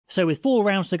So with 4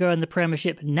 rounds to go in the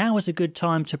Premiership, now is a good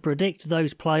time to predict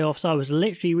those playoffs. I was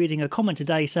literally reading a comment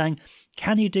today saying,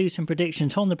 can you do some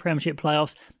predictions on the Premiership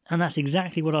playoffs? And that's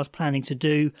exactly what I was planning to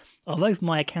do. I've opened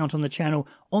my account on the channel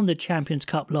on the Champions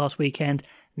Cup last weekend.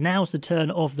 Now's the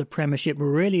turn of the Premiership. We're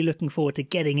really looking forward to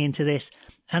getting into this.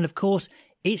 And of course,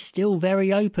 it's still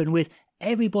very open with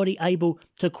everybody able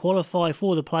to qualify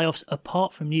for the playoffs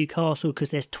apart from Newcastle, because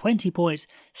there's 20 points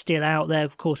still out there.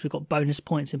 Of course, we've got bonus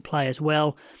points in play as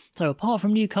well. So apart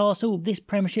from Newcastle, this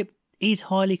Premiership is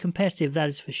highly competitive, that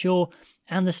is for sure.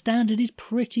 And the standard is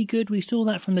pretty good. We saw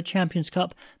that from the Champions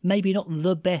Cup. Maybe not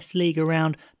the best league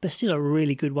around, but still a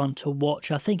really good one to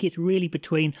watch. I think it's really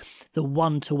between the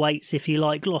 1 to 8s, if you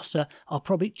like. Gloucester are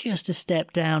probably just a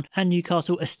step down, and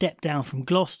Newcastle a step down from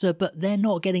Gloucester, but they're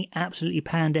not getting absolutely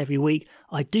panned every week.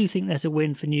 I do think there's a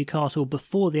win for Newcastle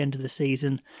before the end of the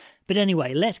season. But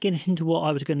anyway, let's get into what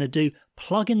I was going to do.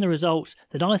 Plug in the results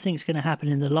that I think is going to happen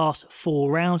in the last 4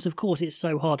 rounds. Of course, it's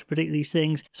so hard to predict these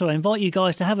things. So I invite you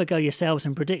guys to have a go yourselves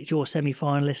and predict your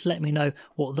semi-finalists. Let me know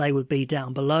what they would be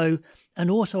down below. And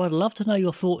also, I'd love to know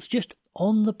your thoughts just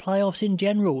on the playoffs in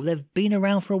general. They've been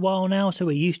around for a while now, so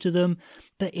we're used to them.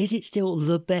 But is it still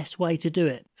the best way to do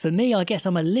it? For me, I guess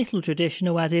I'm a little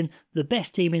traditional, as in the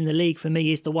best team in the league for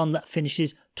me is the one that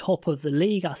finishes top of the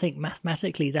league. I think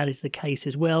mathematically that is the case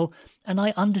as well. And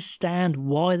I understand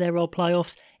why there are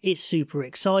playoffs. It's super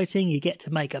exciting. You get to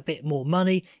make a bit more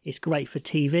money. It's great for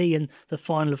TV. And the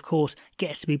final, of course,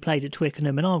 gets to be played at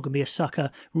Twickenham. And I'm going to be a sucker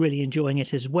really enjoying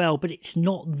it as well. But it's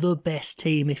not the best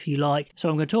team, if you like. So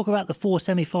I'm going to talk about the 4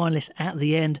 semi-finalists at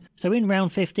the end. So in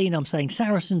round 15, I'm saying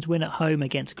Saracens win at home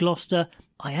against Gloucester.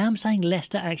 I am saying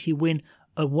Leicester actually win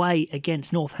away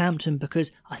against Northampton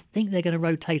because I think they're going to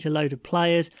rotate a load of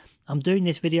players. I'm doing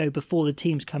this video before the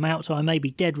teams come out, so I may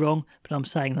be dead wrong, but I'm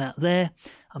saying that there.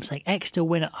 I'm saying Exeter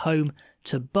win at home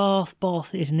to Bath.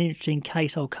 Bath is an interesting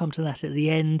case. I'll come to that at the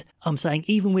end. I'm saying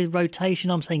even with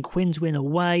rotation, I'm saying Quins win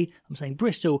away. I'm saying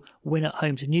Bristol win at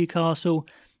home to Newcastle.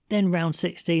 Then round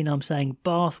 16, I'm saying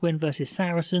Bath win versus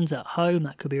Saracens at home.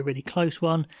 That could be a really close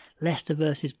one. Leicester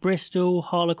versus Bristol.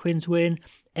 Harlequins win.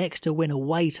 Exeter win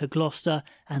away to Gloucester.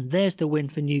 And there's the win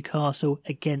for Newcastle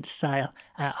against Sale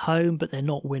at home, but they're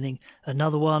not winning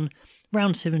another one.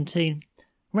 Round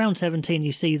 17,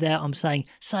 you see there, I'm saying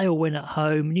Sale win at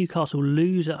home, Newcastle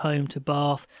lose at home to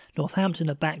Bath, Northampton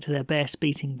are back to their best,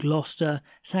 beating Gloucester,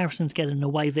 Saracens get an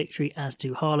away victory as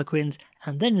do Harlequins,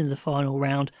 and then in the final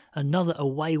round, another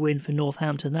away win for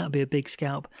Northampton. That would be a big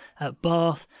scalp at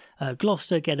Bath.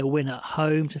 Gloucester get a win at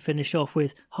home to finish off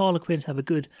with. Harlequins have a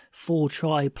good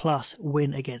 4-try plus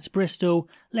win against Bristol.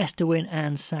 Leicester win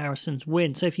and Saracens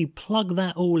win. So if you plug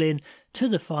that all in to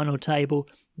the final table,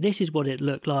 this is what it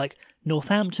looked like.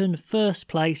 Northampton first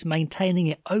place, maintaining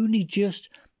it only just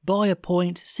by a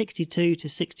point, 62 to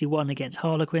 61 against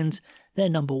Harlequins. They're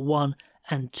number 1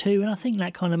 and 2, and I think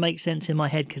that kind of makes sense in my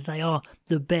head because they are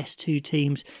the best 2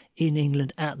 teams in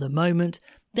England at the moment.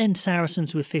 Then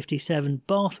Saracens with 57,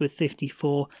 Bath with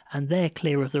 54, and they're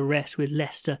clear of the rest with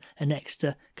Leicester and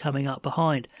Exeter coming up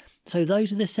behind. So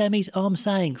those are the semis. I'm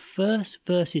saying first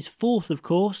versus fourth, of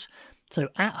course. So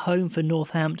at home for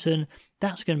Northampton,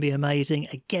 that's going to be amazing.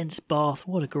 Against Bath,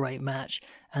 what a great match.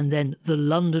 And then the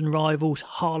London rivals,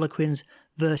 Harlequins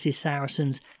versus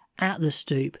Saracens at the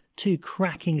Stoop, 2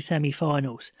 cracking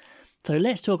semi-finals. So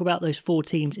let's talk about those 4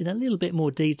 teams in a little bit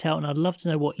more detail, and I'd love to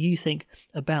know what you think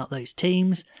about those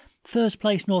teams. First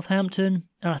place Northampton,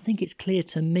 and I think it's clear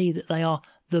to me that they are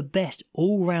the best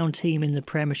all-round team in the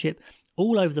Premiership.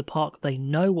 All over the park, they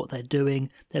know what they're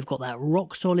doing. They've got that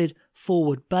rock-solid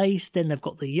forward base. Then they've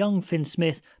got the young Finn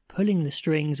Smith pulling the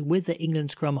strings with the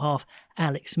England scrum half,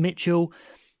 Alex Mitchell.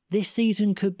 This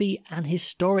season could be an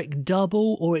historic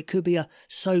double, or it could be a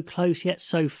so close yet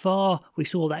so far. We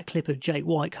saw that clip of Jake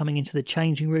White coming into the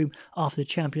changing room after the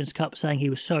Champions Cup saying he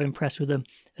was so impressed with them,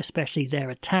 especially their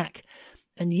attack.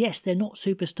 And yes, they're not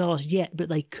superstars yet, but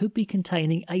they could be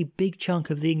containing a big chunk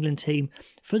of the England team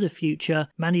for the future.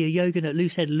 Manu Yogan at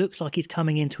Loosehead looks like he's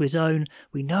coming into his own.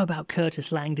 We know about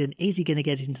Curtis Langdon. Is he going to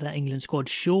get into that England squad?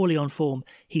 Surely on form,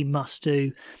 he must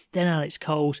do. Then Alex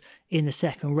Coles in the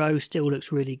second row still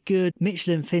looks really good.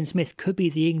 Mitchell and Finn Smith could be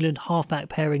the England halfback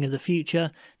pairing of the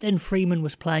future. Then Freeman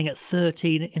was playing at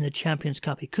 13 in the Champions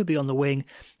Cup. He could be on the wing.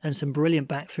 And some brilliant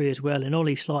back three as well. And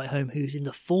Ollie Slightholme, who's in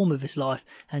the form of his life.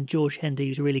 And George Hendy,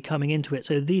 who's really coming into it.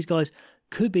 So these guys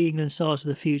could be England stars of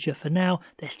the future. For now,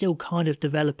 they're still kind of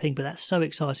developing, but that's so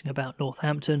exciting about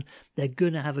Northampton. They're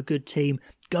going to have a good team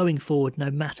going forward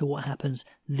no matter what happens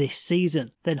this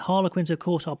season. Then Harlequins, of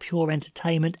course, are pure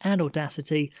entertainment and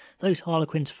audacity. Those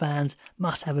Harlequins fans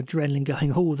must have adrenaline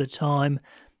going all the time.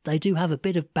 They do have a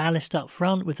bit of ballast up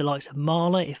front with the likes of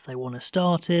Marler if they want to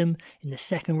start him. In the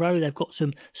second row, they've got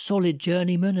some solid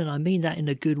journeymen, and I mean that in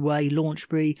a good way.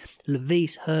 Launchbury,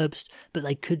 Levis, Herbst, but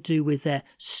they could do with their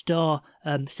star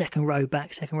second row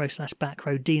slash back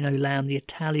row, Dino Lamb, the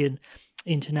Italian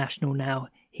international now.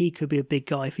 He could be a big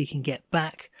guy if he can get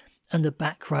back. And the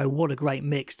back row, what a great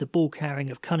mix. The ball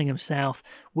carrying of Cunningham South,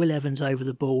 Will Evans over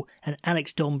the ball, and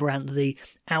Alex Dombrandt, the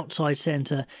outside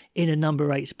centre in a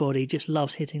number 8 body, just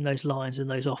loves hitting those lines and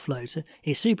those offloads.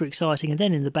 It's super exciting. And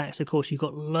then in the backs, of course, you've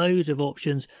got loads of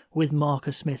options with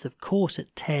Marcus Smith, of course,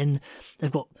 at 10. They've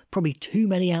got probably too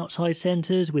many outside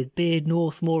centres with Beard,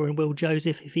 Northmore and Will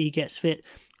Joseph if he gets fit.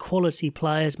 Quality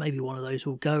players, maybe one of those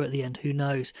will go at the end, who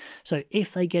knows. So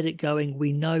if they get it going,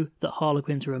 we know that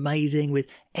Harlequins are amazing, with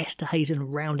Esterhazen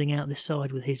rounding out this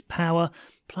side with his power,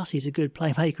 plus he's a good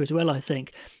playmaker as well, I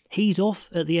think. He's off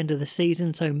at the end of the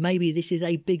season, so maybe this is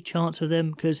a big chance for them,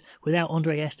 because without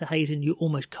Andre Esterhazen, you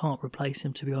almost can't replace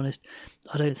him, to be honest.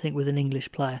 I don't think with an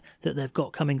English player that they've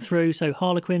got coming through. So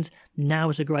Harlequins, now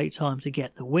is a great time to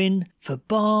get the win. For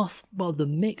Bath, well, the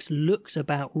mix looks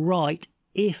about right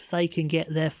if they can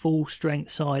get their full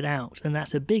strength side out. And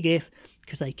that's a big if,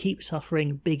 because they keep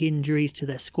suffering big injuries to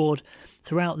their squad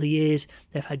throughout the years.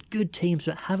 They've had good teams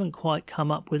but haven't quite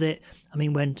come up with it. I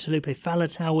mean, when Talupe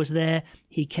Faletau was there,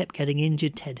 he kept getting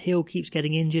injured. Ted Hill keeps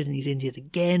getting injured and he's injured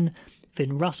again.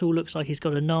 Finn Russell looks like he's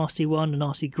got a nasty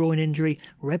groin injury.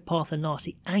 Redpath a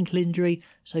nasty ankle injury.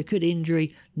 So could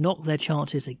injury knock their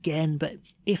chances again? But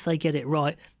if they get it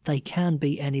right, they can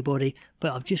beat anybody.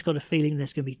 But I've just got a feeling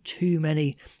there's going to be too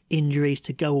many injuries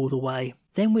to go all the way.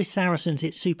 Then with Saracens,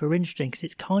 it's super interesting because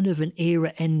it's kind of an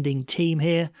era-ending team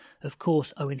here. Of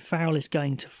course, Owen Farrell is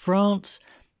going to France.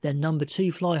 Their number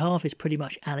 2 fly half is pretty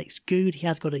much Alex Good. He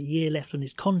has got a year left on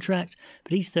his contract,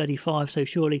 but he's 35, so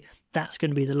surely that's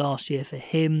going to be the last year for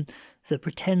him. The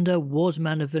pretender was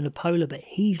Manu Vunipola, but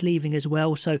he's leaving as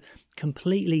well, so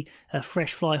completely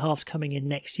fresh fly halves coming in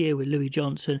next year with Louis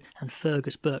Johnson and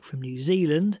Fergus Burke from New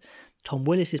Zealand. Tom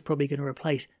Willis is probably going to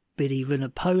replace Biddy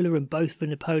Vunipola, and both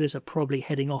Vunipolas are probably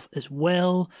heading off as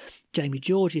well. Jamie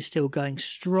George is still going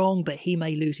strong, but he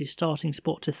may lose his starting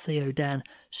spot to Theo Dan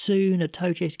soon.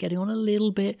 Atoje is getting on a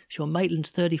little bit. Sean Maitland's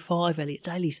 35, Elliot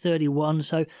Daly's 31,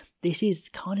 so this is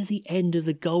kind of the end of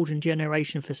the golden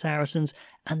generation for Saracens,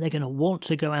 and they're going to want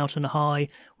to go out on a high.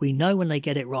 We know when they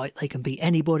get it right, they can beat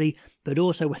anybody, but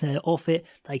also when they're off it,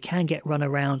 they can get run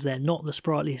around. They're not the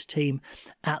sprightliest team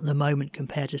at the moment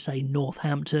compared to, say,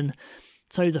 Northampton.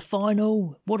 So the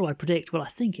final, what do I predict? Well, I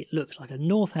think it looks like a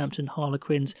Northampton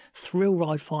Harlequins thrill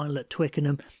ride final at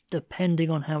Twickenham, depending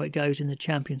on how it goes in the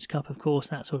Champions Cup, of course,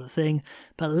 that sort of thing.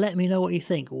 But let me know what you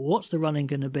think. What's the running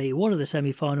going to be? What are the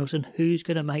semi-finals? And who's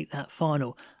going to make that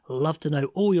final? Love to know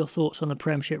all your thoughts on the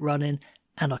Premiership run-in,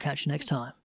 and I'll catch you next time.